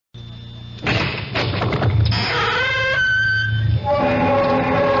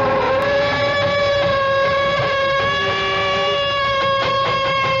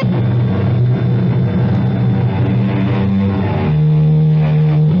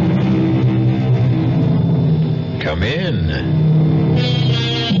Come in.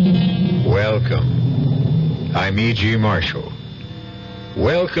 Welcome. I'm E.G. Marshall.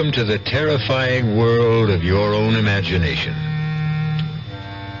 Welcome to the terrifying world of your own imagination.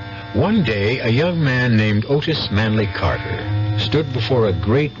 One day, a young man named Otis Manley Carter stood before a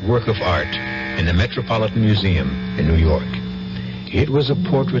great work of art in the Metropolitan Museum in New York. It was a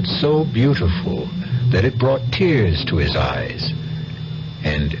portrait so beautiful that it brought tears to his eyes.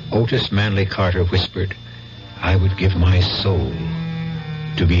 And Otis Manley Carter whispered, "I would give my soul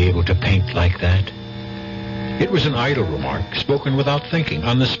to be able to paint like that." It was an idle remark, spoken without thinking,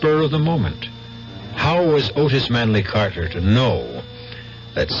 on the spur of the moment. How was Otis Manley Carter to know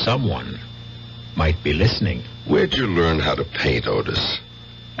that someone might be listening? Where'd you learn how to paint, Otis?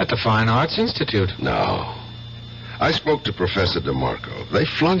 At the Fine Arts Institute. No. I spoke to Professor DeMarco. They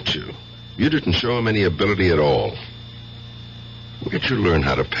flunked you. You didn't show him any ability at all. Where'd you learn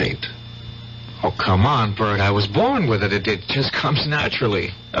how to paint? Oh, come on, Bert. I was born with it. It just comes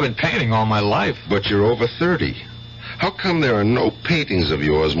naturally. I've been painting all my life. But you're over 30. How come there are no paintings of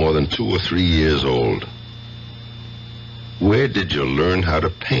yours more than 2 or 3 years old? Where did you learn how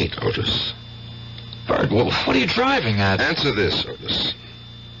to paint, Otis? Bert, well, what are you driving at? Answer this, Otis.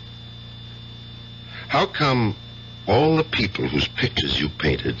 How come all the people whose pictures you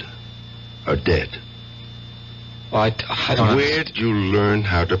painted are dead? Well, I don't Where'd you learn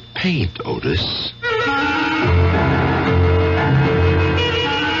how to paint, Otis?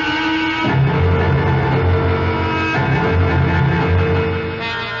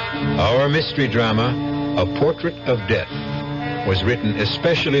 Our mystery drama, A Portrait of Death, was written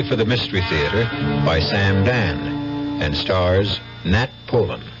especially for the Mystery Theater by Sam Dann and stars Nat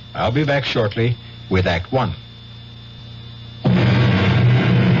Polen. I'll be back shortly with Act One.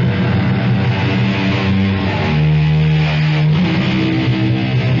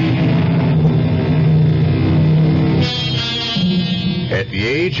 At the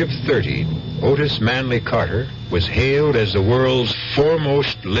age of 30, Otis Manley Carter was hailed as the world's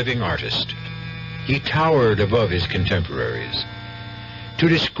foremost living artist. He towered above his contemporaries. To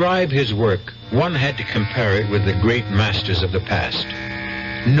describe his work, one had to compare it with the great masters of the past.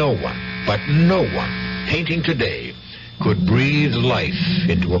 No one, but no one, painting today could breathe life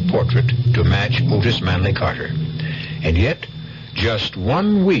into a portrait to match Otis Manley Carter. And yet, just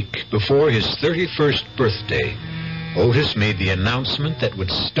 1 week before his 31st birthday, Otis made the announcement that would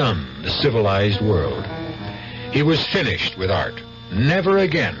stun the civilized world. He was finished with art. Never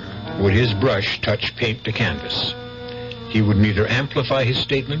again would his brush touch paint to canvas. He would neither amplify his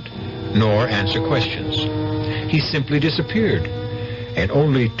statement nor answer questions. He simply disappeared, and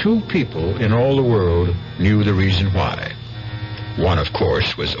only 2 people in all the world knew the reason why. One, of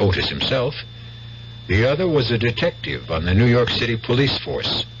course, was Otis himself. The other was a detective on the New York City police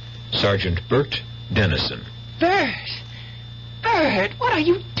force, Sergeant Bert Dennison. Bert, what are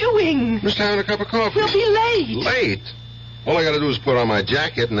you doing? Just having a cup of coffee. We'll be late. Late? All I gotta do is put on my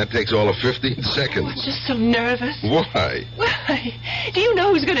jacket, and that takes all of 15 seconds. I'm just so nervous. Why? Why? Do you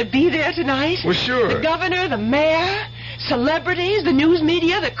know who's going to be there tonight? Well, sure. The governor, the mayor, celebrities, the news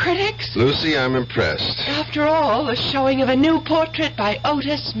media, the critics. Lucy, I'm impressed. After all, the showing of a new portrait by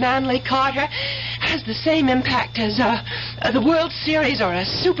Otis Manley Carter has the same impact as the World Series or a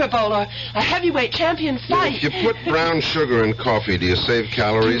Super Bowl or a heavyweight champion fight. If you put brown sugar in coffee, do you save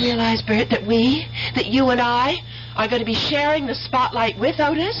calories? Do you realize, Bert, that you and I are going to be sharing the spotlight with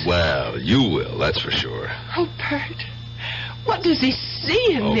Otis? Well, you will, that's for sure. Oh, Bert, what does he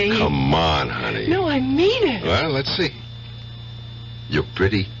see in me? Oh, come on, honey. No, I mean it. Well, let's see. You're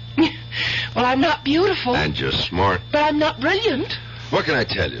pretty. Well, I'm not beautiful. And you're smart. But I'm not brilliant. What can I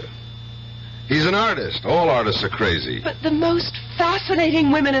tell you? He's an artist. All artists are crazy. But the most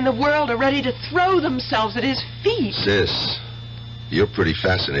fascinating women in the world are ready to throw themselves at his feet. Sis, you're pretty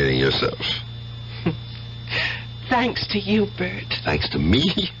fascinating yourself. Thanks to you, Bert. Thanks to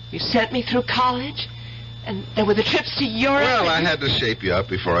me? You sent me through college, and there were the trips to Europe. Well, I had to shape you up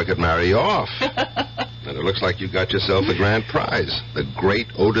before I could marry you off. And it looks like you got yourself the grand prize, the great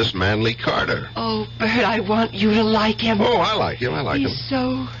Otis Manley Carter. Oh, Bert, I want you to like him. Oh, I like him. He's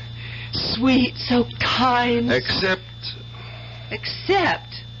so sweet, so kind. Except?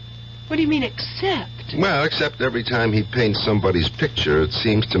 What do you mean, except? Well, except every time he paints somebody's picture, it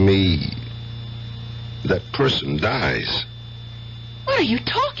seems to me that person dies. What are you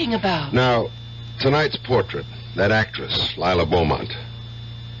talking about? Now, tonight's portrait, that actress, Lila Beaumont,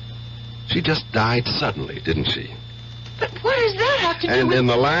 she just died suddenly, didn't she? But what does that have to do with... And in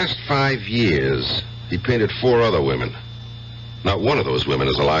the last 5 years, he painted 4 other women. Not one of those women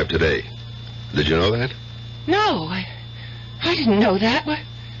is alive today. Did you know that? No, I didn't know that.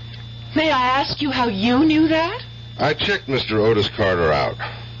 May I ask you how you knew that? I checked Mr. Otis Carter out.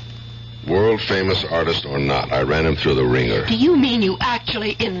 World-famous artist or not, I ran him through the ringer. Do you mean you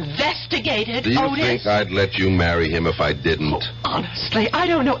actually investigated Do you Otis? think I'd let you marry him if I didn't? Oh, honestly, I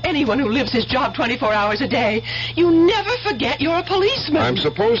don't know anyone who lives his job 24 hours a day. You never forget you're a policeman. I'm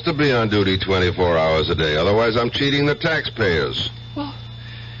supposed to be on duty 24 hours a day. Otherwise, I'm cheating the taxpayers. Well,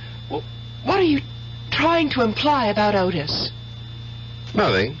 what are you trying to imply about Otis?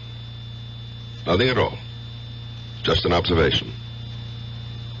 Nothing. Nothing at all. Just an observation.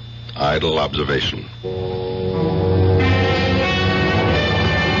 Idle observation. Oh,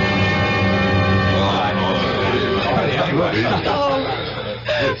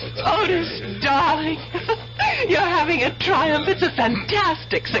 Otis, darling. You're having a triumph. It's a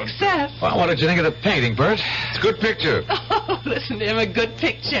fantastic success. Well, what did you think of the painting, Bert? It's a good picture. Oh, listen to him, a good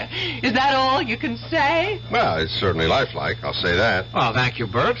picture. Is that all you can say? Well, it's certainly lifelike, I'll say that. Well, thank you,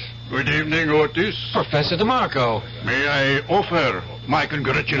 Bert. Good evening, Otis. Professor DeMarco. May I offer my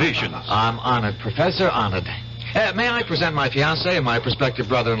congratulations? I'm honored, Professor, honored. May I present my fiancée and my prospective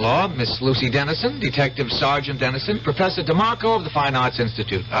brother-in-law, Miss Lucy Dennison, Detective Sergeant Dennison, Professor DeMarco of the Fine Arts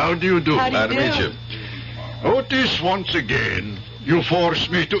Institute. How do you do? How do you Glad to meet you. Otis, once again, you forced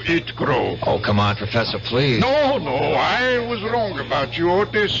me to eat crow. Oh, come on, Professor, please. No, I was wrong about you,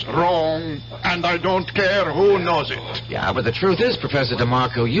 Otis. Wrong. And I don't care who knows it. Yeah, but the truth is, Professor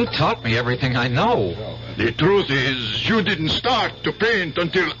DeMarco, you taught me everything I know. The truth is, you didn't start to paint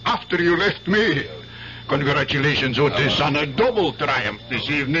until after you left me. Congratulations, Otis, on a double triumph this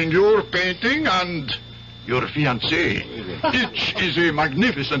evening. Your painting and your fiancée. Each is a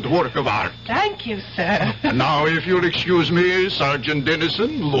magnificent work of art. Thank you, sir. Now, if you'll excuse me, Sergeant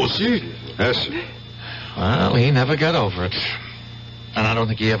Dennison, Lucy. Yes, sir. Well, he never got over it. And I don't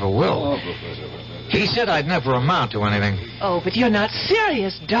think he ever will. He said I'd never amount to anything. Oh, but you're not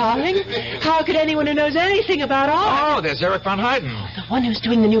serious, darling. How could anyone who knows anything about art? Oh, there's Eric von Heiden. The one who's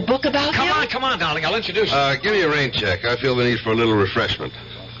doing the new book about him? Come on, darling. I'll introduce you. Give me a rain check. I feel the need for a little refreshment.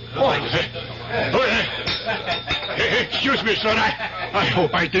 Excuse me, sir. I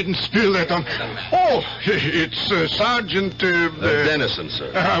hope I didn't spill that on... Oh, it's Sergeant... Dennison,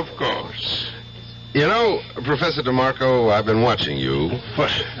 sir. Of course. You know, Professor DeMarco, I've been watching you. Well,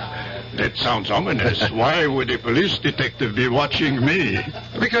 that sounds ominous. Why would a police detective be watching me?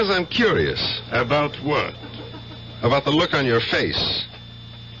 Because I'm curious. About what? About the look on your face.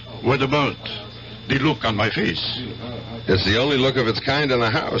 What about the look on my face? It's the only look of its kind in the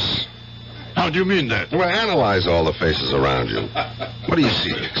house. How do you mean that? Well, analyze all the faces around you. What do you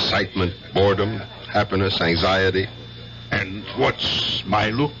see? Excitement, boredom, happiness, anxiety? And what's my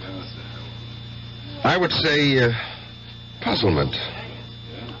look? I would say puzzlement.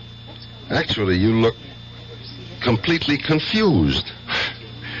 Actually, you look completely confused.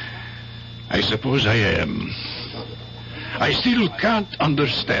 I suppose I am. I still can't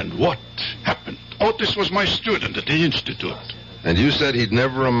understand what happened. Otis was my student at the Institute. And you said he'd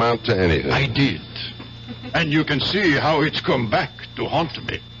never amount to anything. I did. And you can see how it's come back to haunt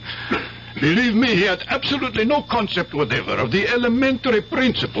me. Believe me, he had absolutely no concept whatever of the elementary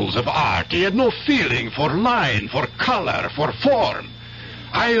principles of art. He had no feeling for line, for color, for form.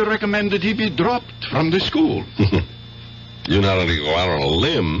 I recommended he be dropped from the school. You not only go out on a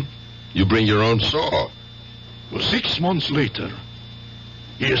limb, you bring your own saw. Well, 6 months later,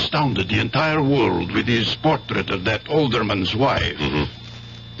 he astounded the entire world with his portrait of that alderman's wife.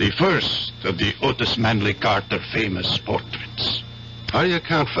 The first of the Otis Manley Carter famous portraits. How do you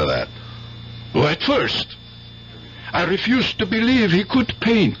account for that? Well, at first, I refused to believe he could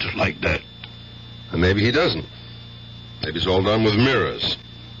paint like that. And maybe he doesn't. Maybe it's all done with mirrors.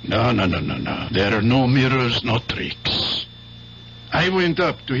 No. There are no mirrors, no tricks. I went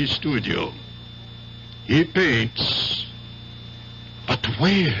up to his studio. He paints. But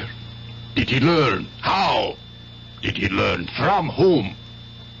where did he learn? How did he learn? From whom?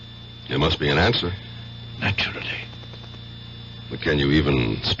 There must be an answer. Naturally. But can you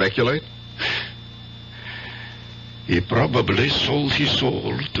even speculate? He probably sold his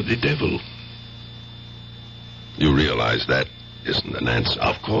soul to the devil. You realize that isn't an answer.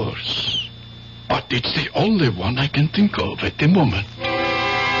 Of course. But it's the only one I can think of at the moment.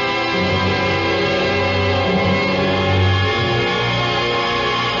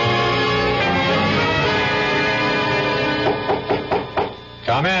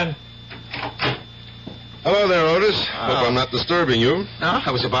 Come in. Hello there, Otis. Hope I'm not disturbing you. No,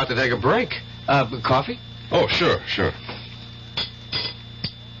 I was about to take a break. Coffee? Oh, sure.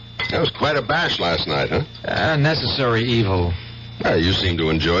 That was quite a bash last night, huh? Necessary evil. You seem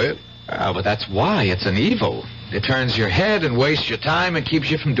to enjoy it. But that's why it's an evil. It turns your head and wastes your time and keeps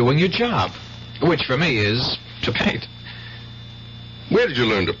you from doing your job. Which, for me, is To paint. Where did you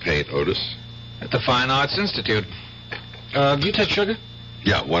learn to paint, Otis? At the Fine Arts Institute. Do you take sugar?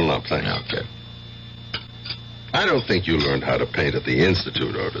 Yeah, one lump, thanks. Okay. I don't think you learned how to paint at the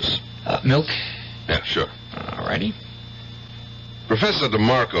Institute, Otis. Milk? Yeah, sure. All righty. Professor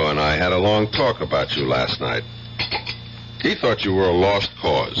DeMarco and I had a long talk about you last night. He thought you were a lost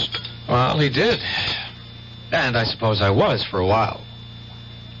cause. Well, he did. And I suppose I was for a while.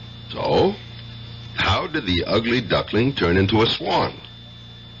 So, how did the ugly duckling turn into a swan?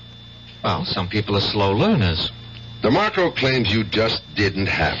 Well, some people are slow learners. DeMarco claims you just didn't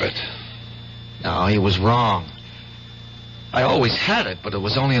have it. No, he was wrong. I always had it, but it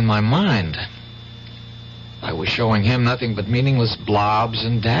was only in my mind. I was showing him nothing but meaningless blobs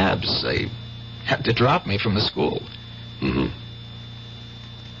and dabs. They had to drop me from the school. Mm-hmm.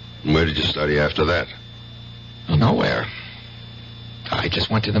 Where did you study after that? Nowhere. I just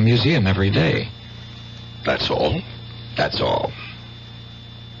went to the museum every day. That's all? That's all.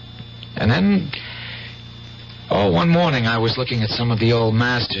 And then, one morning I was looking at some of the old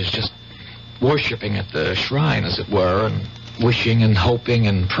masters, just worshipping at the shrine, as it were, and wishing and hoping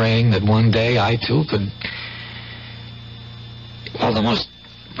and praying that one day I, too, could... Well, the most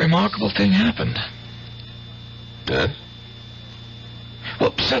remarkable thing happened. Yes?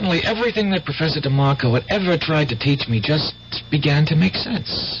 Well, suddenly everything that Professor DeMarco had ever tried to teach me just began to make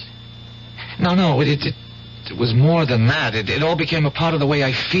sense. No, it was more than that. It all became a part of the way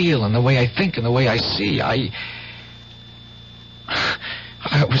I feel and the way I think and the way I see. I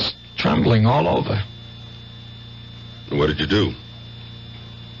was trembling all over. What did you do?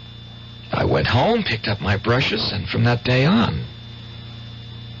 I went home, picked up my brushes, and from that day on,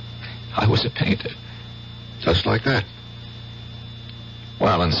 I was a painter. Just like that?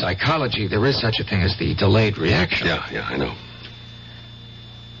 Well, in psychology, there is such a thing as the delayed reaction. Yeah, I know.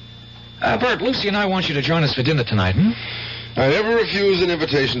 Bert, Lucy and I want you to join us for dinner tonight, I never refuse an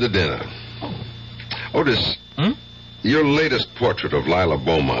invitation to dinner. Otis, your latest portrait of Lila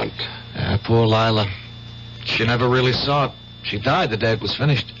Beaumont. Poor Lila. She never really saw it. She died the day it was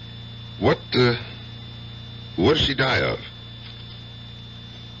finished. What did she die of?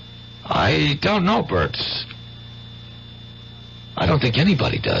 I don't know, Bert. I don't think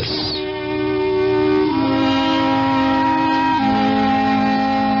anybody does.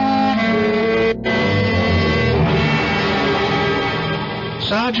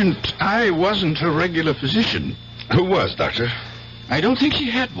 Sergeant, I wasn't a regular physician. Who was, Doctor? I don't think she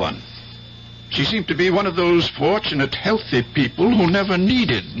had one. She seemed to be one of those fortunate, healthy people who never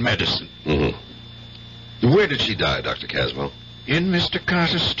needed medicine. Mm-hmm. Where did she die, Dr. Caswell? In Mr.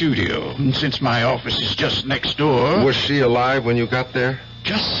 Carter's studio. And since my office is just next door... Was she alive when you got there?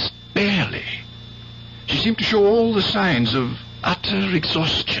 Just barely. She seemed to show all the signs of utter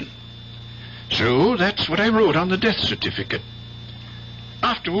exhaustion. So that's what I wrote on the death certificate.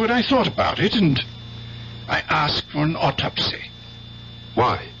 Afterward, I thought about it, and I asked for an autopsy.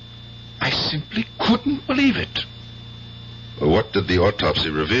 Why? I simply couldn't believe it. What did the autopsy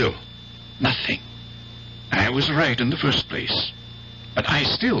reveal? Nothing. I was right in the first place. But I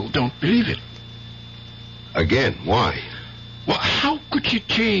still don't believe it. Again, why? Well, how could she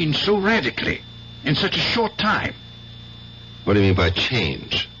change so radically in such a short time? What do you mean by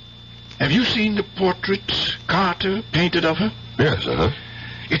change? Have you seen the portrait Carter painted of her? Yes,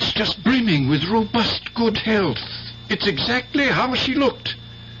 It's just brimming with robust good health. It's exactly how she looked.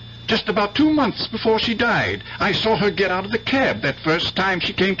 Just about 2 months before she died, I saw her get out of the cab that first time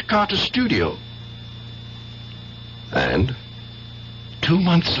she came to Carter's studio. And? 2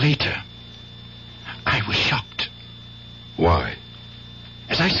 months later, I was shocked. Why?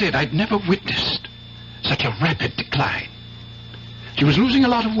 As I said, I'd never witnessed such a rapid decline. She was losing a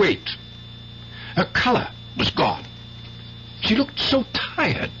lot of weight. Her color was gone. She looked so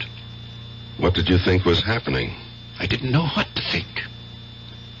tired. What did you think was happening? I didn't know what to think.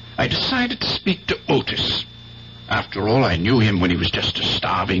 I decided to speak to Otis. After all, I knew him when he was just a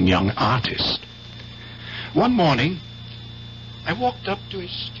starving young artist. One morning, I walked up to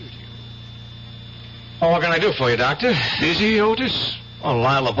his studio. Well, what can I do for you, Doctor? Busy, Otis? Well,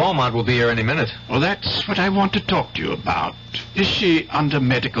 Lila Beaumont will be here any minute. Well, that's what I want to talk to you about. Is she under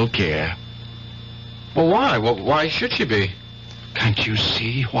medical care? Well, why? Well, why should she be? Can't you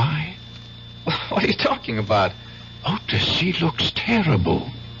see why? What are you talking about? Otis, she looks terrible.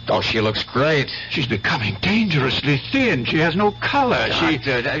 Oh, she looks great. She's becoming dangerously thin. She has no color.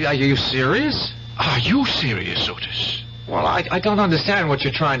 Doctor, are you serious? Are you serious, Otis? Well, I don't understand what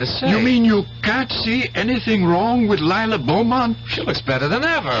you're trying to say. You mean you can't see anything wrong with Lila Beaumont? She looks better than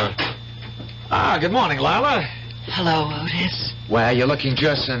ever. Good morning, Lila. Hello, Otis. Well, you're looking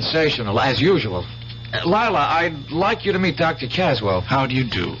just sensational, as usual. Lila, I'd like you to meet Dr. Caswell. How do you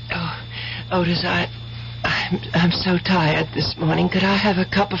do? Oh, Otis, I'm so tired this morning. Could I have a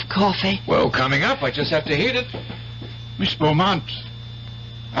cup of coffee? Well, coming up. I just have to heat it. Miss Beaumont,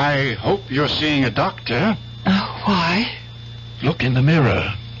 I hope you're seeing a doctor. Oh, why? Look in the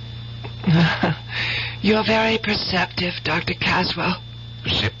mirror. You're very perceptive, Dr. Caswell.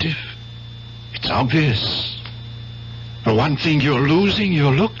 Perceptive? It's obvious. For one thing, you're losing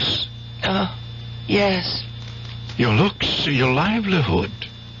your looks. Oh, yes. Your looks are your livelihood.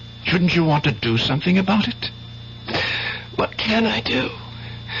 Shouldn't you want to do something about it? What can I do?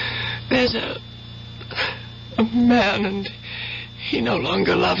 There's a man, and he no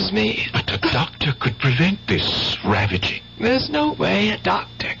longer loves me. But a doctor could prevent this ravaging. There's no way a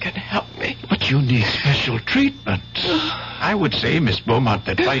doctor can help me. But you need special treatment. I would say, Miss Beaumont,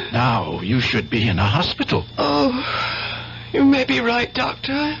 that right now you should be in a hospital. Oh, you may be right,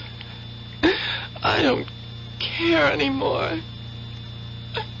 Doctor. I don't care anymore.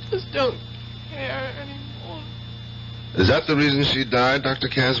 I just don't care anymore. Is that the reason she died, Dr.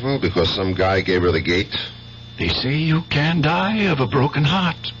 Caswell? Because some guy gave her the gate? They say you can die of a broken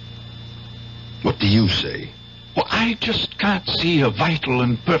heart. What do you say? Well, I just can't see a vital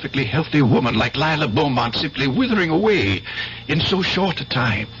and perfectly healthy woman like Lila Beaumont simply withering away in so short a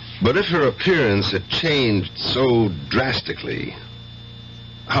time. But if her appearance had changed so drastically,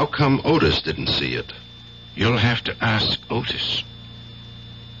 how come Otis didn't see it? You'll have to ask Otis.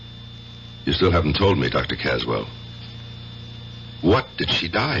 You still haven't told me, Dr. Caswell. What did she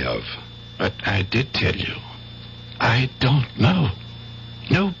die of? But I did tell you. I don't know.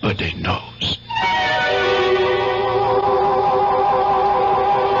 Nobody knows.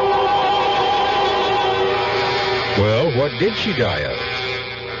 Well, what did she die of?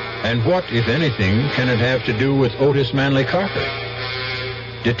 And what, if anything, can it have to do with Otis Manley Carter?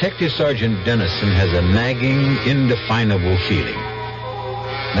 Detective Sergeant Dennison has a nagging, indefinable feeling.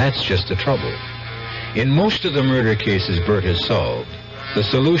 That's just the trouble. In most of the murder cases Bert has solved, the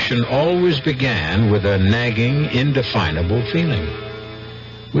solution always began with a nagging, indefinable feeling.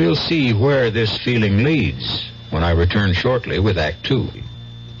 We'll see where this feeling leads when I return shortly with Act 2.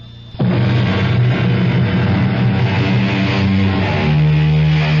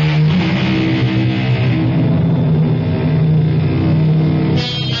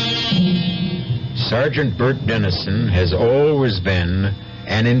 Sergeant Bert Dennison has always been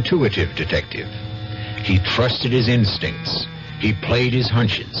an intuitive detective. He trusted his instincts. He played his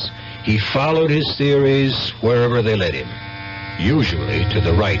hunches. He followed his theories wherever they led him, usually to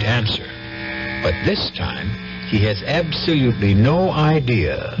the right answer. But this time, he has absolutely no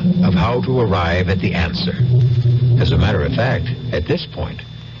idea of how to arrive at the answer. As a matter of fact, at this point,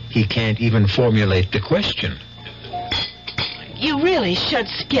 he can't even formulate the question. You really should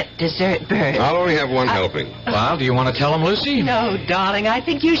skip dessert, Bert. I'll only have one helping. Well, do you want to tell him, Lucy? No, darling, I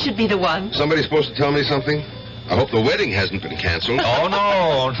think you should be the one. Somebody's supposed to tell me something? I hope the wedding hasn't been canceled.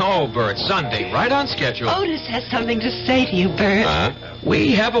 Oh, no, Bert. Sunday, right on schedule. Otis has something to say to you, Bert.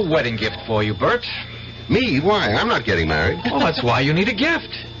 We have a wedding gift for you, Bert. Me? Why? I'm not getting married. Well, that's why you need a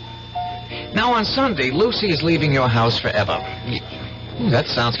gift. Now, on Sunday, Lucy is leaving your house forever. That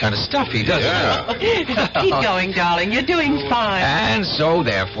sounds kind of stuffy, doesn't it? Keep going, darling. You're doing fine. And so,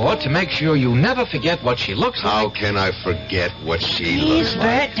 therefore, to make sure you never forget what she looks like... How can I forget what she Please, looks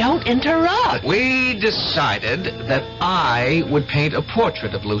like? Bert, don't interrupt. We decided that I would paint a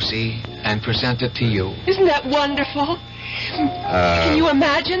portrait of Lucy and present it to you. Isn't that wonderful? Can you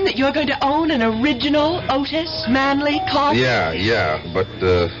imagine that you're going to own an original Otis Manley Carter? Yeah, but,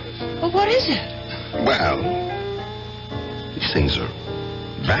 Well, what is it? well, these things are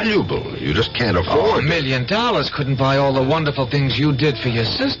valuable. You just can't afford $1 million couldn't buy all the wonderful things you did for your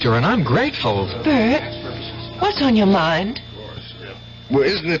sister, and I'm grateful. Bert, what's on your mind? Well,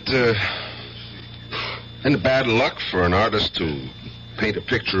 isn't it bad luck for an artist to paint a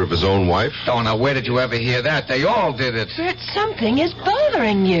picture of his own wife? Oh, now, where did you ever hear that? They all did it. Bert, something is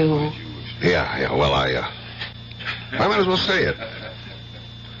bothering you. Yeah, well, I might as well say it.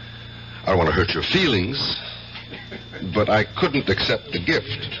 I don't want to hurt your feelings, but I couldn't accept the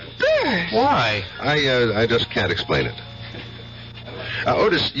gift. Bert! Why? I just can't explain it.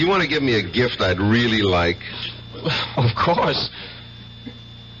 Otis, you want to give me a gift I'd really like? Of course.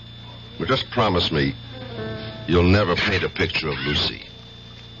 Well, just promise me you'll never paint a picture of Lucy.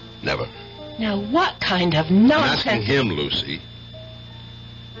 Never. Now, what kind of I'm nonsense... asking him, Lucy.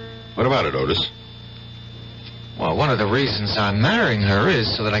 What about it, Otis? Well, one of the reasons I'm marrying her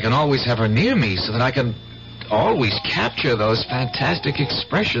is so that I can always have her near me, so that I can always capture those fantastic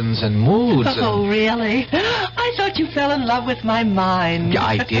expressions and moods. Oh, really? I thought you fell in love with my mind. Yeah,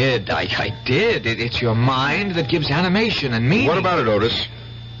 I did. I did. It's your mind that gives animation and meaning. What about it, Otis?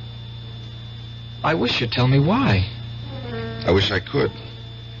 I wish you'd tell me why. I wish I could.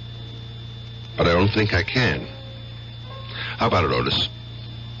 But I don't think I can. How about it, Otis?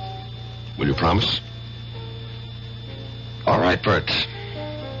 Will you promise? All right, Bert.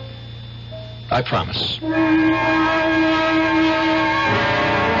 I promise.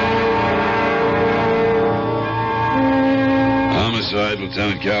 Homicide,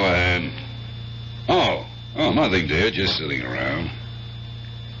 Lieutenant Callahan. Oh, nothing, dear. Just sitting around.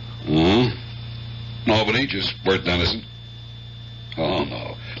 Nobody, just Bert Dennison. Oh,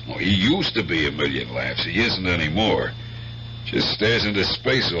 no. He used to be a million laughs. He isn't anymore. Just stares into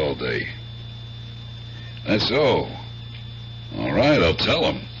space all day. That's so. All right, I'll tell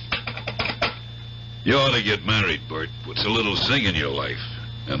him. You ought to get married, Bert. Puts a little zing in your life.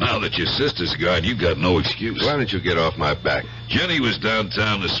 And now that your sister's gone, you've got no excuse. Why don't you get off my back? Jenny was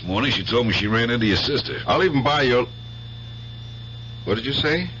downtown this morning. She told me she ran into your sister. I'll even buy you... What did you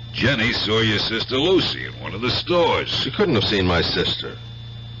say? Jenny saw your sister Lucy in one of the stores. She couldn't have seen my sister.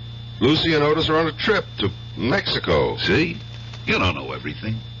 Lucy and Otis are on a trip to Mexico. See? You don't know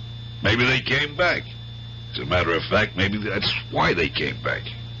everything. Maybe they came back. As a matter of fact, maybe that's why they came back.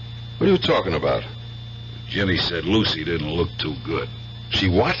 What are you talking about? Jenny said Lucy didn't look too good. She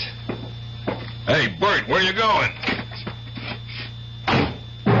what? Hey, Bert, where you going?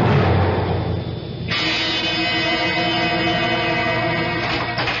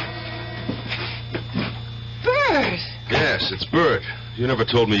 Bert! Yes, it's Bert. You never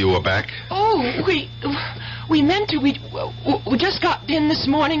told me you were back. Oh, we meant to. We just got in this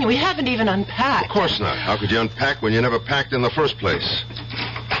morning and we haven't even unpacked. Of course not. How could you unpack when you never packed in the first place?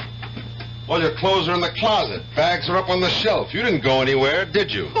 All your clothes are in the closet. Bags are up on the shelf. You didn't go anywhere,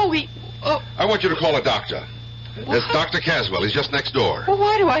 did you? I want you to call a doctor. There's Dr. Caswell. He's just next door. Well,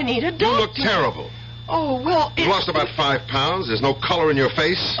 why do I need a doctor? You look terrible. Oh, well, You lost about 5 pounds. There's no color in your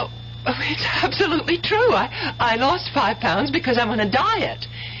face. Oh, it's absolutely true. I lost 5 pounds because I'm on a diet.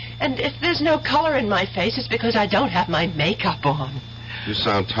 And if there's no color in my face, it's because I don't have my makeup on. You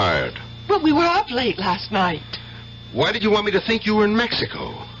sound tired. Well, we were up late last night. Why did you want me to think you were in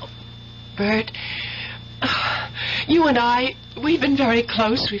Mexico? Bert, you and I, we've been very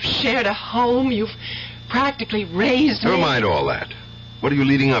close. We've shared a home. You've practically raised me. Never mind all that. What are you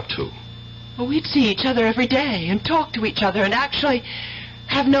leading up to? Well, we'd see each other every day and talk to each other and actually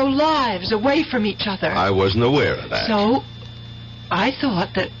have no lives away from each other. I wasn't aware of that. So, I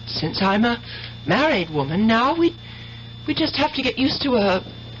thought that since I'm a married woman, now we just have to get used to a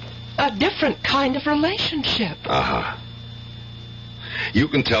different kind of relationship. Uh-huh. You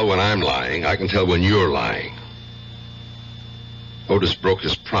can tell when I'm lying. I can tell when you're lying. Otis broke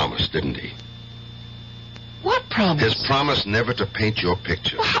his promise, didn't he? What promise? His promise never to paint your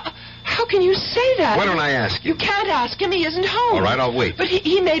picture. Well, how can you say that? Why don't I ask You him? can't ask him. He isn't home. All right, I'll wait. But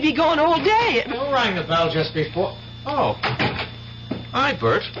he may be gone all day. Who rang the bell just before? Oh. Hi,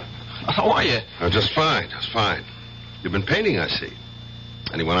 Bert. How are you? Just fine. Just fine. You've been painting, I see.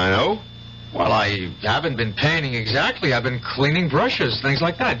 Anyone I know? Well, I haven't been painting exactly. I've been cleaning brushes, things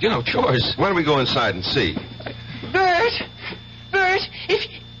like that. You know, chores. Why don't we go inside and see? Bert,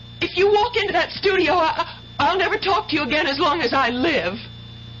 if you walk into that studio, I'll never talk to you again as long as I live.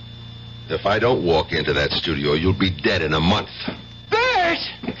 If I don't walk into that studio, you'll be dead in a month. Bert!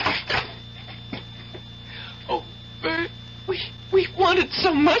 Oh, Bert, we wanted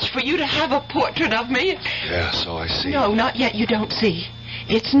so much for you to have a portrait of me. Yeah, so I see. No, not yet. You don't see.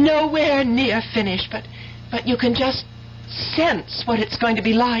 It's nowhere near finished, but you can just sense what it's going to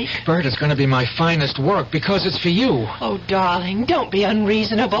be like. Bert, it's going to be my finest work because it's for you. Oh, darling, don't be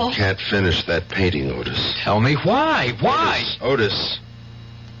unreasonable. Can't finish that painting, Otis. Tell me why. Why? Otis.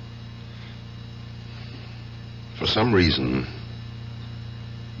 For some reason,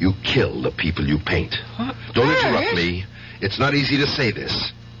 you kill the people you paint. What? Don't Bert? interrupt me. It's not easy to say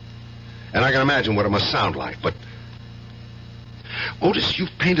this. And I can imagine what it must sound like, but... Otis,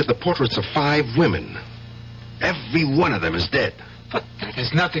 you've painted the portraits of 5 women. Every one of them is dead. But that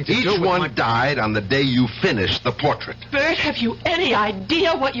has nothing to do Each with one died on the day you finished the portrait. Bert, have you any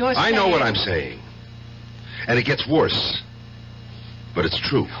idea what you're saying? I know what I'm saying. And it gets worse. But it's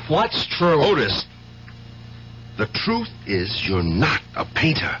true. What's true? Otis, the truth is you're not a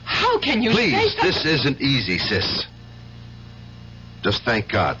painter. How can you say Please, that? this isn't easy, sis. Just thank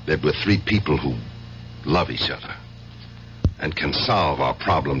God that we're 3 people who love each other. and can solve our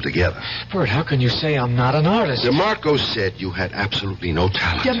problem together. Bert, how can you say I'm not an artist? DeMarco said you had absolutely no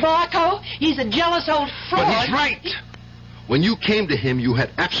talent. DeMarco? He's a jealous old fraud. But he's right. When you came to him, you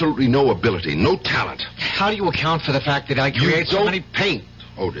had absolutely no ability, no talent. How do you account for the fact that I create so many... paint,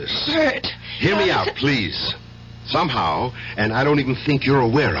 Otis. Bert. Hear me out, please. Somehow, and I don't even think you're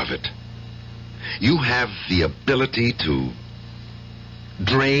aware of it, you have the ability to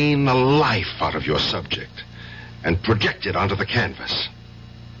drain the life out of your subject and project it onto the canvas.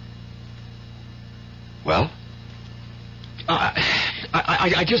 Well?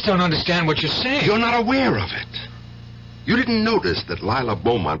 I just don't understand what you're saying. You're not aware of it. You didn't notice that Lila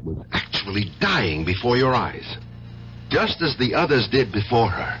Beaumont was actually dying before your eyes, just as the others did before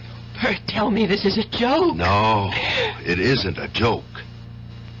her. Bert, tell me this is a joke. No, it isn't a joke.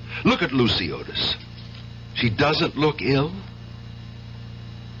 Look at Lucy, Otis. She doesn't look ill.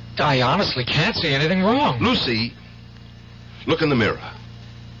 I honestly can't see anything wrong. Lucy, look in the mirror.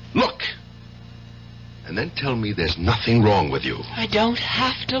 Look. And then tell me there's nothing wrong with you. I don't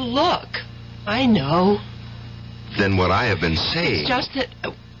have to look. I know. Then what I have been saying... It's just that...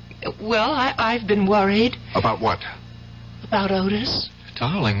 well, I've been worried. About what? About Otis.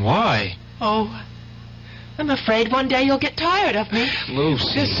 Darling, why? Oh, I'm afraid one day you'll get tired of me.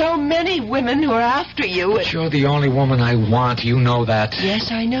 Lucy. There's so many women who are after you. But you're the only woman I want. You know that. Yes,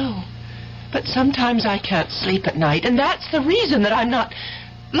 I know. But sometimes I can't sleep at night, and that's the reason that I'm not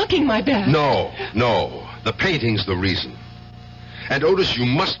looking my best. No. The painting's the reason. And, Otis, you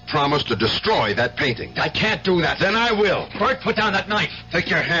must promise to destroy that painting. I can't do that. Then I will. Bert, put down that knife. Take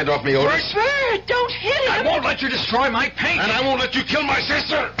your hand off me, Otis. Bert, don't hit him. I won't let you destroy my painting. And I won't let you kill my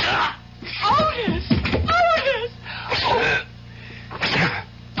sister. Otis! Oh.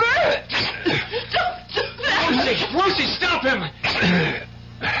 Bert! Don't do that! Lucy, stop him!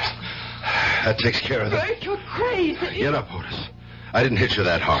 That takes care of it. Bert, you're crazy. Get up, Otis. I didn't hit you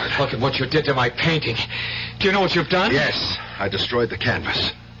that hard. Look at what you did to my painting. Do you know what you've done? Yes, I destroyed the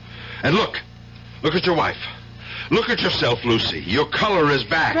canvas. And look at your wife. Look at yourself, Lucy. Your color is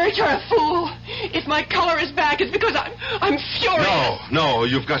back. Bert, you're a fool. If my color is back, it's because I'm furious. No,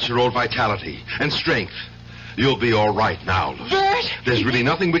 you've got your old vitality and strength. You'll be all right now, Lucy. Bert! There's really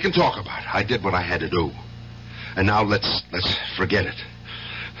nothing we can talk about. I did what I had to do. And now let's forget it.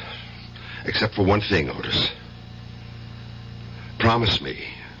 Except for one thing, Otis. Promise me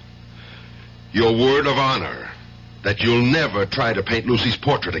your word of honor that you'll never try to paint Lucy's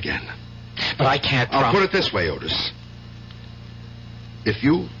portrait again. But I can't I'll put it this way, Otis. If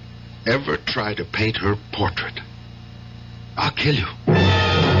you ever try to paint her portrait, I'll kill you.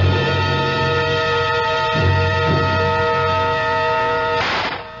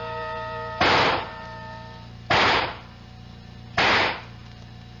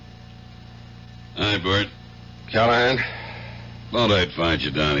 Hi, Bert. Callahan? Thought I'd find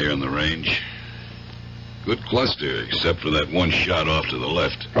you down here in the range. Good cluster, except for that one shot off to the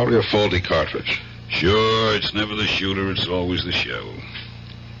left. Probably a faulty cartridge. Sure, it's never the shooter, it's always the shell.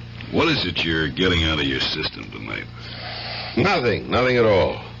 What is it you're getting out of your system tonight? Nothing at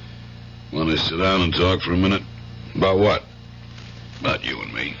all. Want to sit down and talk for a minute? About what? About you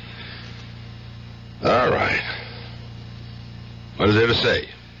and me. All right. What is there to say?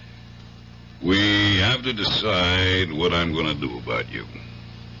 We have to decide what I'm going to do about you.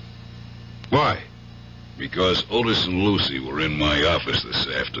 Why? Because Otis and Lucy were in my office this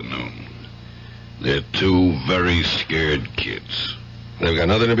afternoon. They're two very scared kids. They've got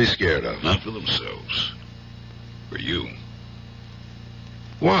nothing to be scared of. Not for themselves. For you.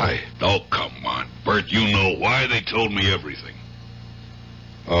 Why? Oh, come on, Bert. You know why. They told me everything.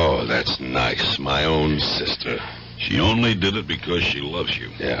 Oh, that's nice. My own sister. She only did it because she loves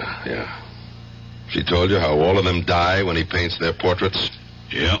you. Yeah. She told you how all of them die when he paints their portraits?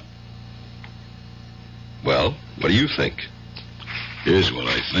 Yeah. Well, what do you think? Here's what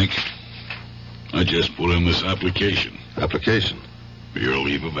I think. I just put in this application. Application? For your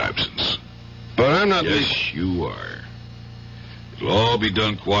leave of absence. But I'm not... Yes, you are. It'll all be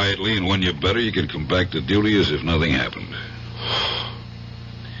done quietly, and when you're better, you can come back to duty as if nothing happened.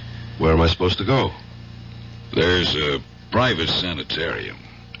 Where am I supposed to go? There's a private sanitarium.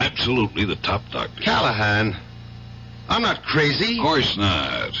 Absolutely the top doctor. Callahan, I'm not crazy. Of course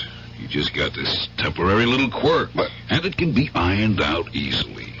not. You just got this temporary little quirk. But... And it can be ironed out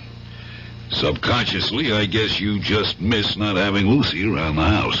easily. Subconsciously, I guess you just miss not having Lucy around the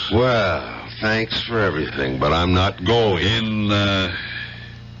house. Well, thanks for everything, but I'm not going.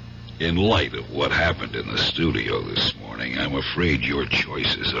 In light of what happened in the studio this morning, I'm afraid your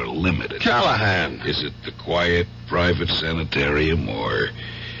choices are limited. Callahan. Is it the quiet, private sanitarium, or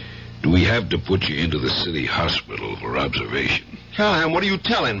Do we have to put you into the city hospital for observation? Callahan, what are you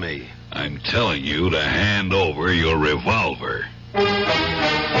telling me? I'm telling you to hand over your revolver.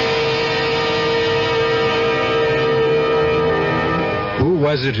 Who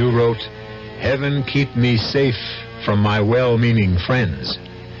was it who wrote, "Heaven keep me safe from my well-meaning friends"?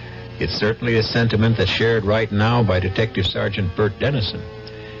 It's certainly a sentiment that's shared right now by Detective Sergeant Bert Dennison.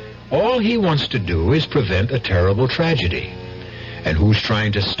 All he wants to do is prevent a terrible tragedy. And who's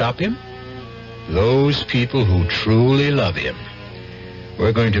trying to stop him? Those people who truly love him.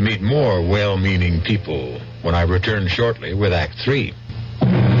 We're going to meet more well-meaning people when I return shortly with Act 3.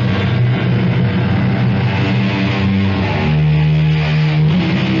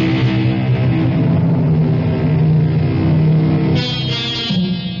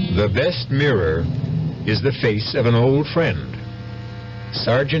 The best mirror is the face of an old friend.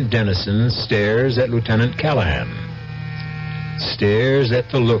 Sergeant Dennison stares at Lieutenant Callahan. Stares at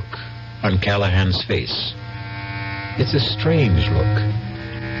the look on Callahan's face. It's a strange look.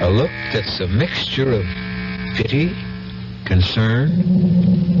 A look that's a mixture of pity,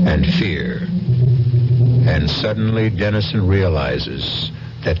 concern, and fear. And suddenly Dennison realizes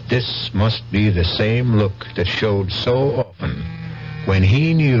that this must be the same look that showed so often when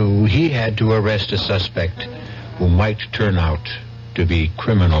he knew he had to arrest a suspect who might turn out to be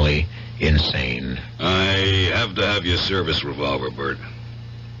criminally insane. I have to have your service revolver, Bert.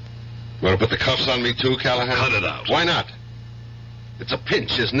 You want to put the cuffs on me too, Callahan? Cut it out. Why not? It's a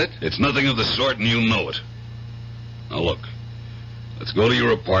pinch, isn't it? It's nothing of the sort, and you know it. Now, look. Let's go to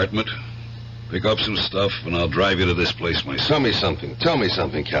your apartment, pick up some stuff, and I'll drive you to this place myself. Tell me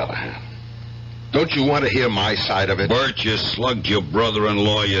something, Callahan. Don't you want to hear my side of it? Bert, you slugged your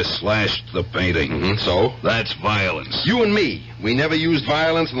brother-in-law, you slashed the painting. So? That's violence. You and me, we never used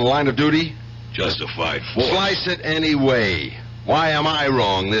violence in the line of duty? Justified force. Slice it any way. Why am I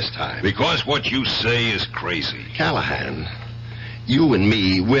wrong this time? Because what you say is crazy. Callahan, you and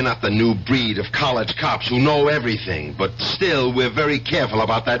me, we're not the new breed of college cops who know everything, but still we're very careful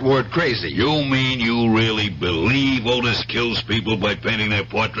about that word crazy. You mean you really believe Otis kills people by painting their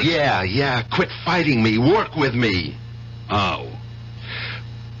portraits? Yeah. Quit fighting me. Work with me. How?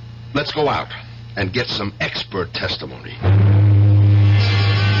 Let's go out and get some expert testimony.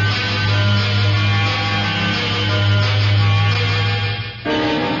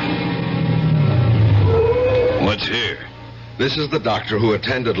 What's here? This is the doctor who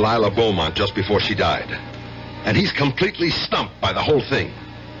attended Lila Beaumont just before she died. And he's completely stumped by the whole thing.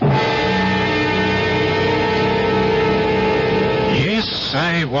 Yes,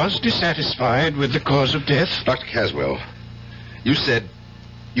 I was dissatisfied with the cause of death. Dr. Caswell, you said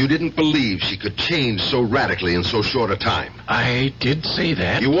you didn't believe she could change so radically in so short a time. I did say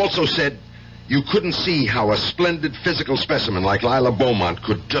that. You also said you couldn't see how a splendid physical specimen like Lila Beaumont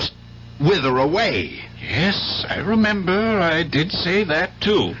could just wither away. Yes, I remember I did say that,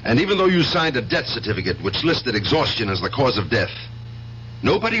 too. And even though you signed a death certificate which listed exhaustion as the cause of death,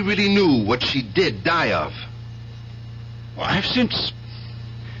 nobody really knew what she did die of. Well, I've since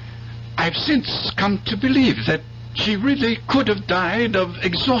come to believe that she really could have died of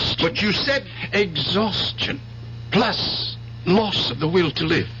exhaustion. But you said exhaustion, plus loss of the will to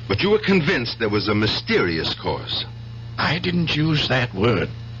live. But you were convinced there was a mysterious cause. I didn't use that word.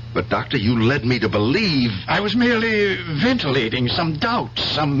 But, Doctor, you led me to believe... I was merely ventilating some doubts,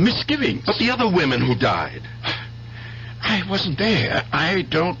 some misgivings. But the other women who died... I wasn't there. I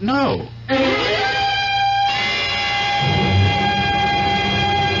don't know.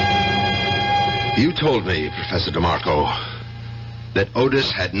 You told me, Professor DeMarco, that Otis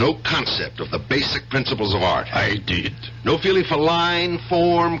had no concept of the basic principles of art. I did. No feeling for line,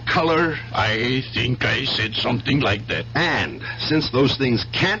 form, color. I think I said something like that. And since those things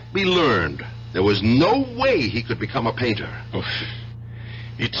can't be learned, there was no way he could become a painter. Oh,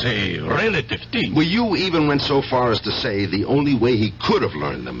 it's a relative thing. Well, you even went so far as to say the only way he could have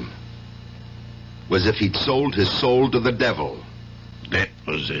learned them was if he'd sold his soul to the devil. That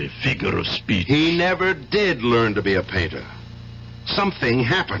was a figure of speech. He never did learn to be a painter. Something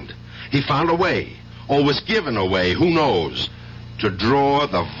happened. He found a way, or was given a way, who knows, to draw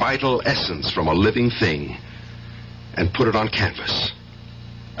the vital essence from a living thing and put it on canvas.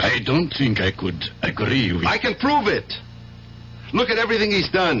 I don't think I could agree with... I can prove it. Look at everything he's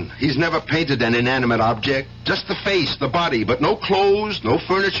done. He's never painted an inanimate object, just the face, the body, but no clothes, no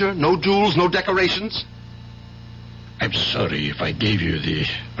furniture, no jewels, no decorations. I'm sorry if I gave you the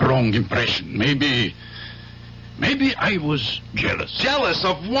wrong impression. Maybe I was jealous. Jealous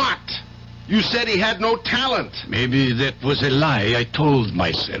of what? You said he had no talent. Maybe that was a lie I told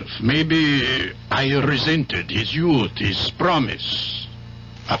myself. Maybe I resented his youth, his promise.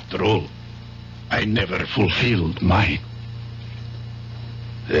 After all, I never fulfilled mine.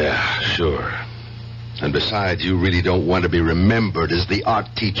 Yeah, sure. And besides, you really don't want to be remembered as the art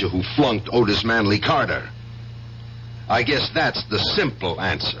teacher who flunked Otis Manley Carter. I guess that's the simple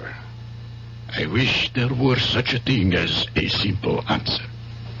answer. I wish there were such a thing as a simple answer.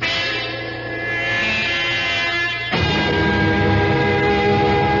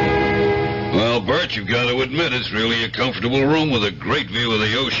 Well, Bert, you've got to admit it's really a comfortable room with a great view of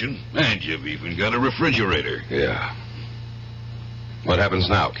the ocean. And you've even got a refrigerator. Yeah. What happens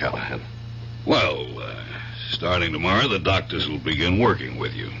now, Callahan? Well, starting tomorrow, the doctors will begin working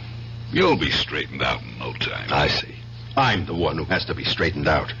with you. You'll be straightened out in no time. I see. I'm the one who has to be straightened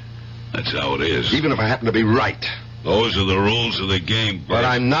out. That's how it is. Even if I happen to be right. Those are the rules of the game, Bert. But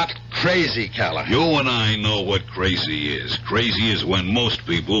I'm not crazy, Callahan. You and I know what crazy is. Crazy is when most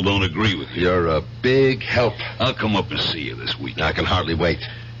people don't agree with you. You're a big help. I'll come up and see you this week. I can hardly wait.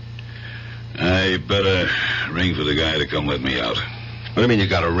 I better ring for the guy to come let me out. What do you mean you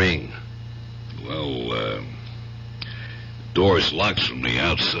got a ring? Well, door's locked from the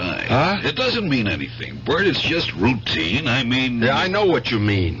outside. Huh? It doesn't mean anything, Bert. It's just routine. I mean... Yeah, I know what you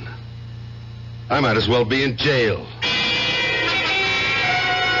mean. I might as well be in jail.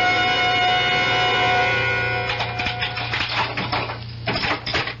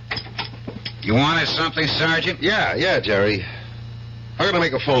 You wanted something, Sergeant? Yeah, Jerry. How can I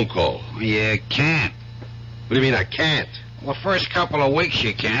make a phone call? You can't. What do you mean I can't? Well, first couple of weeks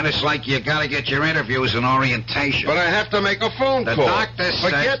you can't. It's like you gotta get your interviews and orientation. But I have to make a phone The call. doctor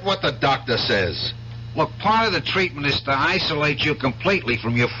said... Forget what the doctor says. Look, part of the treatment is to isolate you completely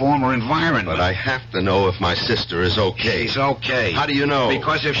from your former environment. But I have to know if my sister is okay. She's okay. How do you know?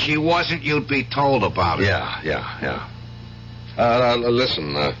 Because if she wasn't, you'd be told about it. Yeah.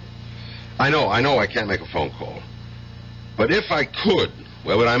 Listen, I know I can't make a phone call. But if I could,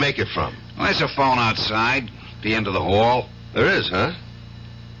 where would I make it from? Well, there's a phone outside, at the end of the hall. There is, huh?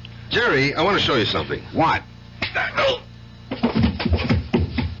 Jerry, I want to show you something. What?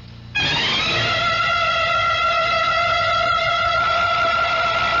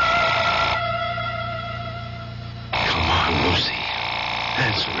 Come on, Lucy.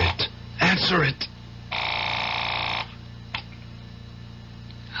 Answer it.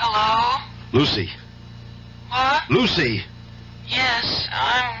 Hello? Lucy. What? Lucy. Yes,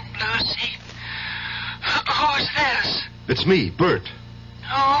 I'm Lucy. Who's this? It's me, Bert.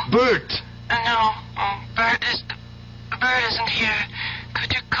 Who? Bert! No, Bert isn't here.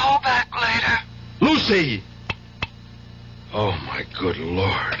 Could you call back later? Lucy! Oh, my good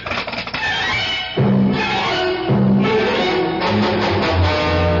Lord.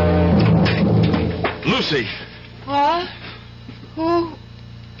 Lucy! What? Who?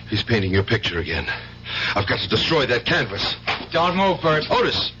 He's painting your picture again. I've got to destroy that canvas. Don't move, Bert.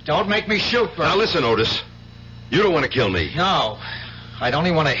 Otis! Don't make me shoot, Bert. Now listen, Otis. You don't want to kill me. No. I'd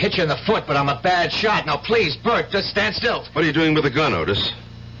only want to hit you in the foot, but I'm a bad shot. Now, please, Bert, just stand still. What are you doing with the gun, Otis?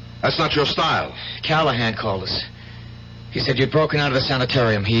 That's not your style. Callahan called us. He said you'd broken out of the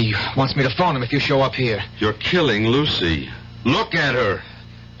sanitarium. He wants me to phone him if you show up here. You're killing Lucy. Look at her.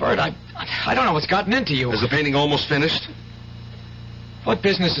 Bert, I don't know what's gotten into you. Is the painting almost finished? What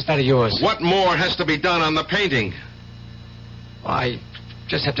business is that of yours? What more has to be done on the painting? I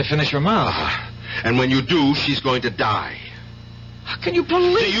just have to finish her mouth. And when you do, she's going to die. How can you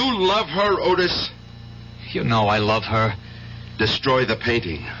believe... Do you love her, Otis? You know I love her. Destroy the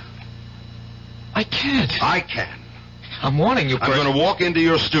painting. I can't. I can. I'm warning you, Bert. I'm going to walk into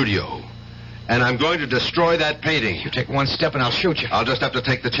your studio, and I'm going to destroy that painting. You take one step and I'll shoot you. I'll just have to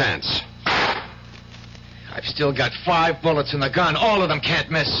take the chance. I've still got 5 bullets in the gun. All of them can't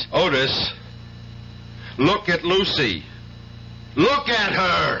miss. Otis, look at Lucy. Look at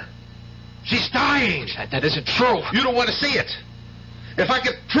her. She's dying. That isn't true. You don't want to see it. If I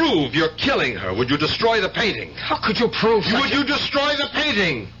could prove you're killing her, would you destroy the painting? How could you prove such Would you destroy the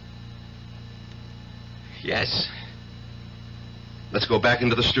painting? Yes. Let's go back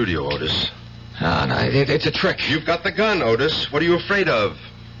into the studio, Otis. Oh, no, it's a trick. You've got the gun, Otis. What are you afraid of?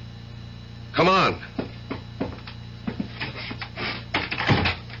 Come on.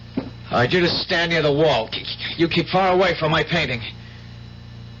 All right, you just stand near the wall. You keep far away from my painting.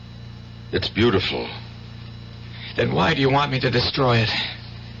 It's beautiful. Then why do you want me to destroy it?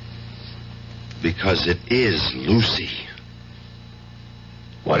 Because it is Lucy.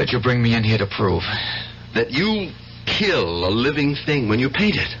 What did you bring me in here to prove? That you kill a living thing when you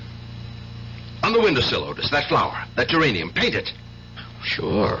paint it. On the windowsill, Otis, that flower, that geranium, paint it.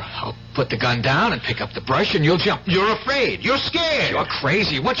 Sure. I'll put the gun down and pick up the brush and you'll jump. You're afraid. You're scared. You're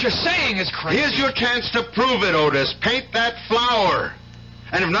crazy. What you're saying is crazy. Here's your chance to prove it, Otis. Paint that flower.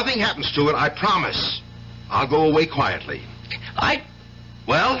 And if nothing happens to it, I promise I'll go away quietly.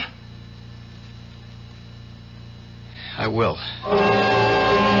 Well? I will.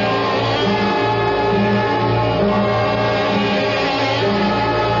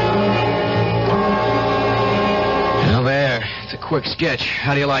 Now there. It's a quick sketch.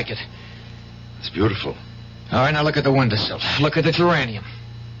 How do you like it? It's beautiful. All right, now look at the windowsill. Look at the geranium.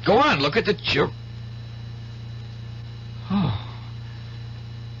 Go on, look at the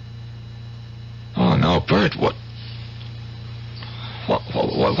Oh, no, Bert, what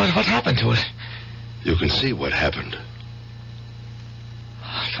happened to it? You can see what happened.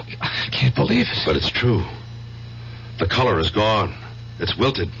 I can't believe it. But it's true. The color is gone. It's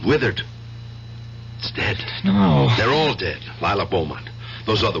wilted, withered. It's dead. No. They're all dead. Lila Beaumont,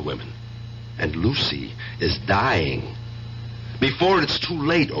 those other women. And Lucy is dying. Before it's too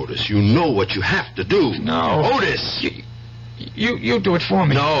late, Otis, you know what you have to do. No. Otis! You do it for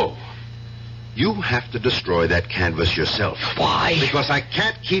me. No. You have to destroy that canvas yourself. Why? Because I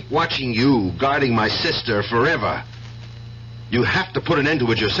can't keep watching you guarding my sister forever. You have to put an end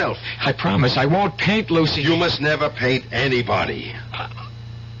to it yourself. I promise I won't paint Lucy. You must never paint anybody.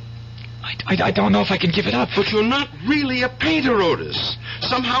 I don't know if I can give it up. But you're not really a painter, Otis.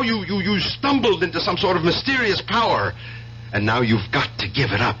 Somehow you stumbled into some sort of mysterious power. And now you've got to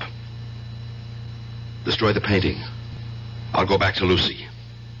give it up. Destroy the painting. I'll go back to Lucy.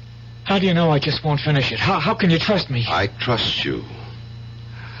 How do you know I just won't finish it? How can you trust me? I trust you.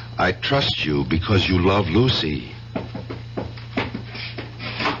 I trust you because you love Lucy.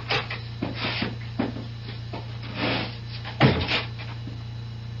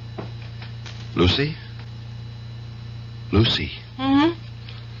 Lucy? Lucy. Hmm?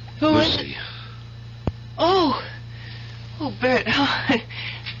 Who is Lucy. it? Oh, Bert. Oh,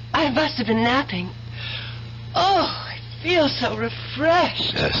 I must have been napping. Oh, I feel so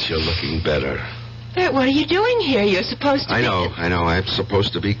refreshed. Yes, you're looking better. Bert, what are you doing here? You're supposed to I be... know. I'm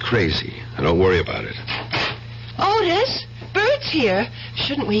supposed to be crazy. Don't worry about it. Otis, Bert's here.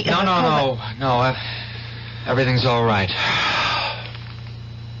 Shouldn't we... No. Everything's all right.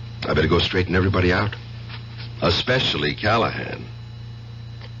 I better go straighten everybody out. Especially Callahan.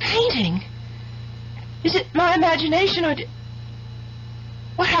 Painting? Is it my imagination or...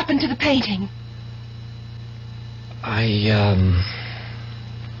 What happened to the painting? I,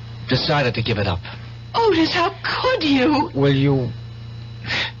 decided to give it up. Otis, how could you? Will you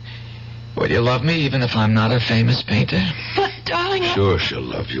love me even if I'm not a famous painter? But, darling... Sure she'll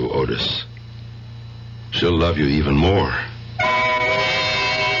love you, Otis. She'll love you even more.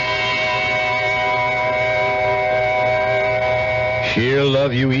 She'll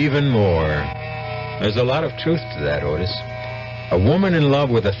love you even more. There's a lot of truth to that, Otis. A woman in love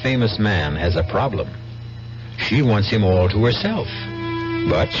with a famous man has a problem. She wants him all to herself.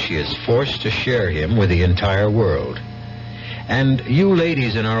 But she is forced to share him with the entire world. And you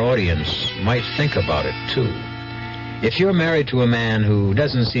ladies in our audience might think about it, too. If you're married to a man who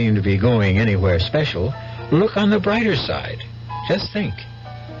doesn't seem to be going anywhere special, look on the brighter side. Just think.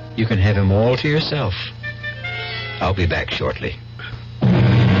 You can have him all to yourself. I'll be back shortly.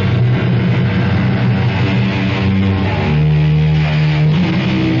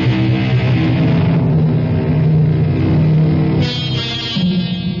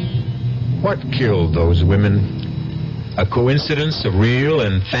 What killed those women? A coincidence of real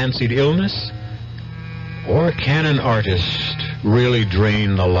and fancied illness? Or can an artist really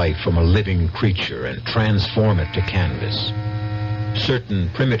drain the life from a living creature and transform it to canvas? Certain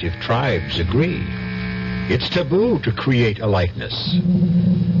primitive tribes agree. It's taboo to create a likeness.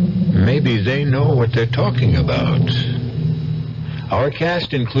 Maybe they know what they're talking about. Our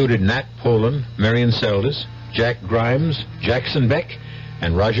cast included Nat Polen, Marian Seldes, Jack Grimes, Jackson Beck,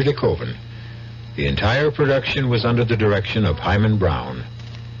 and Roger DeKoven. The entire production was under the direction of Himan Brown.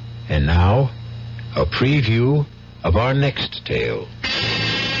 And now, a preview of our next tale.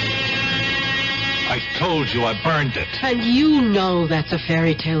 I told you I burned it. And you know that's a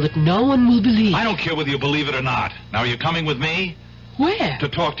fairy tale that no one will believe. I don't care whether you believe it or not. Now, are you coming with me? Where? To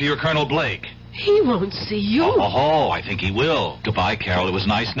talk to your Colonel Blake. He won't see you. I think he will. Goodbye, Carol. It was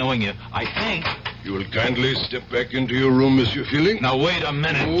nice knowing you. I think. You will kindly step back into your room, Monsieur Feeling. Now, wait a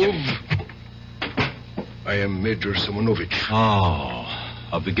minute. Move. I am Major Simonovich. Oh,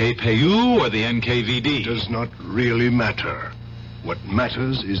 of the Gay Payou or the NKVD? It does not really matter. What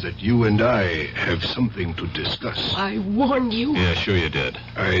matters is that you and I have something to discuss. I warned you. Yeah, sure you did.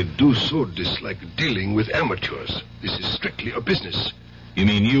 I do so dislike dealing with amateurs. This is strictly a business. You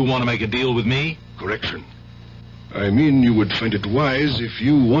mean you want to make a deal with me? Correction. I mean you would find it wise if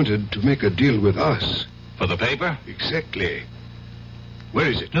you wanted to make a deal with us. For the paper? Exactly. Where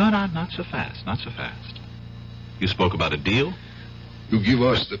is it? No, not so fast. Not so fast. You spoke about a deal? You give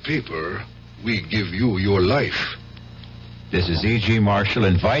us the paper, we give you your life. This is E.G. Marshall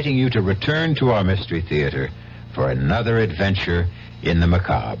inviting you to return to our Mystery Theater for another adventure in the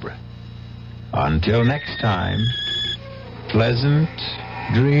macabre. Until next time, pleasant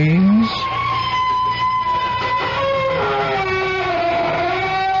dreams.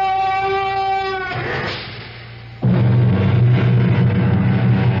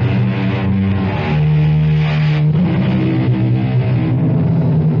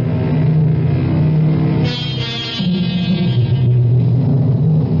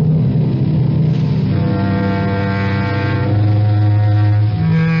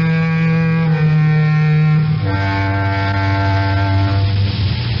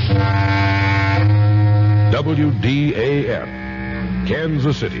 WDAF,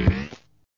 Kansas City.